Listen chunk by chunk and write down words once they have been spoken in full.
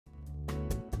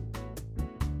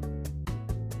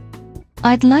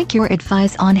I'd like your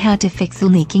advice on how to fix a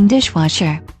leaking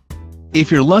dishwasher.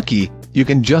 If you're lucky, you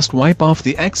can just wipe off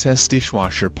the excess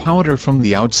dishwasher powder from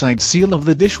the outside seal of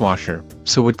the dishwasher,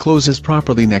 so it closes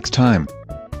properly next time.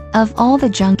 Of all the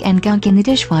junk and gunk in the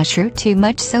dishwasher, too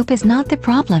much soap is not the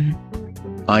problem.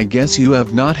 I guess you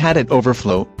have not had it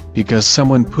overflow, because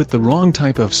someone put the wrong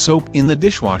type of soap in the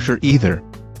dishwasher either.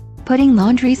 Putting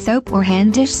laundry soap or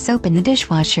hand dish soap in the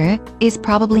dishwasher is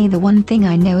probably the one thing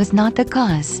I know is not the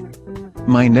cause.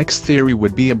 My next theory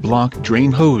would be a blocked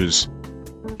drain hose.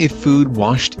 If food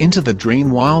washed into the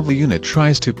drain while the unit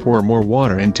tries to pour more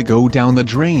water and to go down the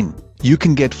drain, you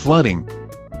can get flooding.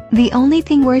 The only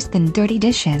thing worse than dirty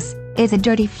dishes is a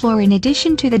dirty floor in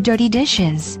addition to the dirty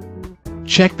dishes.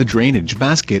 Check the drainage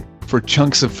basket for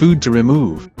chunks of food to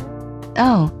remove.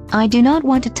 Oh, I do not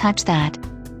want to touch that.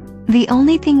 The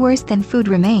only thing worse than food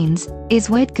remains is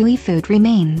wet gooey food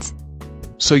remains.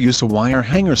 So use a wire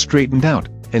hanger straightened out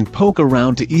and poke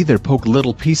around to either poke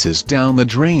little pieces down the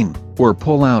drain or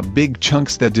pull out big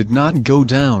chunks that did not go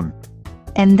down.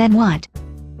 And then what?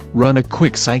 Run a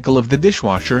quick cycle of the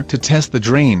dishwasher to test the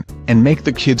drain and make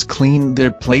the kids clean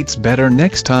their plates better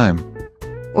next time.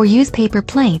 Or use paper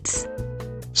plates.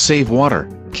 Save water,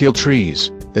 kill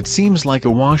trees. That seems like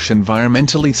a wash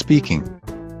environmentally speaking.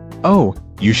 Oh,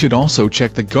 you should also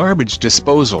check the garbage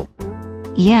disposal.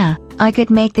 Yeah, I could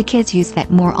make the kids use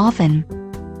that more often.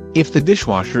 If the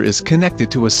dishwasher is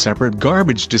connected to a separate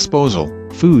garbage disposal,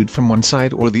 food from one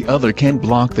side or the other can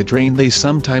block the drain they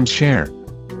sometimes share.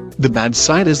 The bad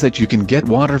side is that you can get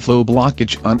water flow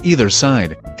blockage on either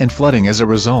side, and flooding as a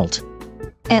result.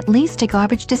 At least a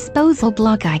garbage disposal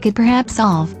block I could perhaps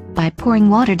solve by pouring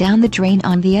water down the drain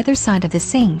on the other side of the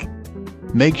sink.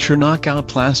 Make sure knockout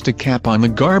plastic cap on the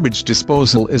garbage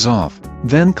disposal is off,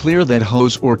 then clear that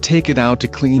hose or take it out to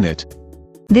clean it.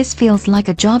 This feels like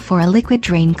a job for a liquid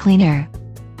drain cleaner.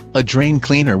 A drain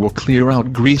cleaner will clear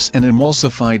out grease and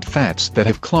emulsified fats that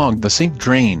have clogged the sink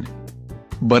drain.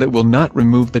 But it will not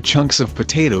remove the chunks of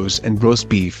potatoes and roast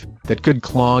beef that could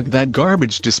clog that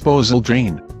garbage disposal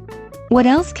drain. What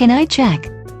else can I check?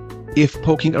 If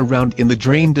poking around in the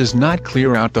drain does not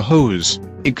clear out the hose,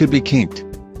 it could be kinked.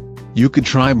 You could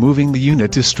try moving the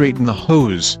unit to straighten the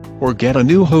hose, or get a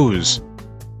new hose.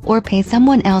 Or pay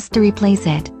someone else to replace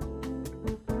it.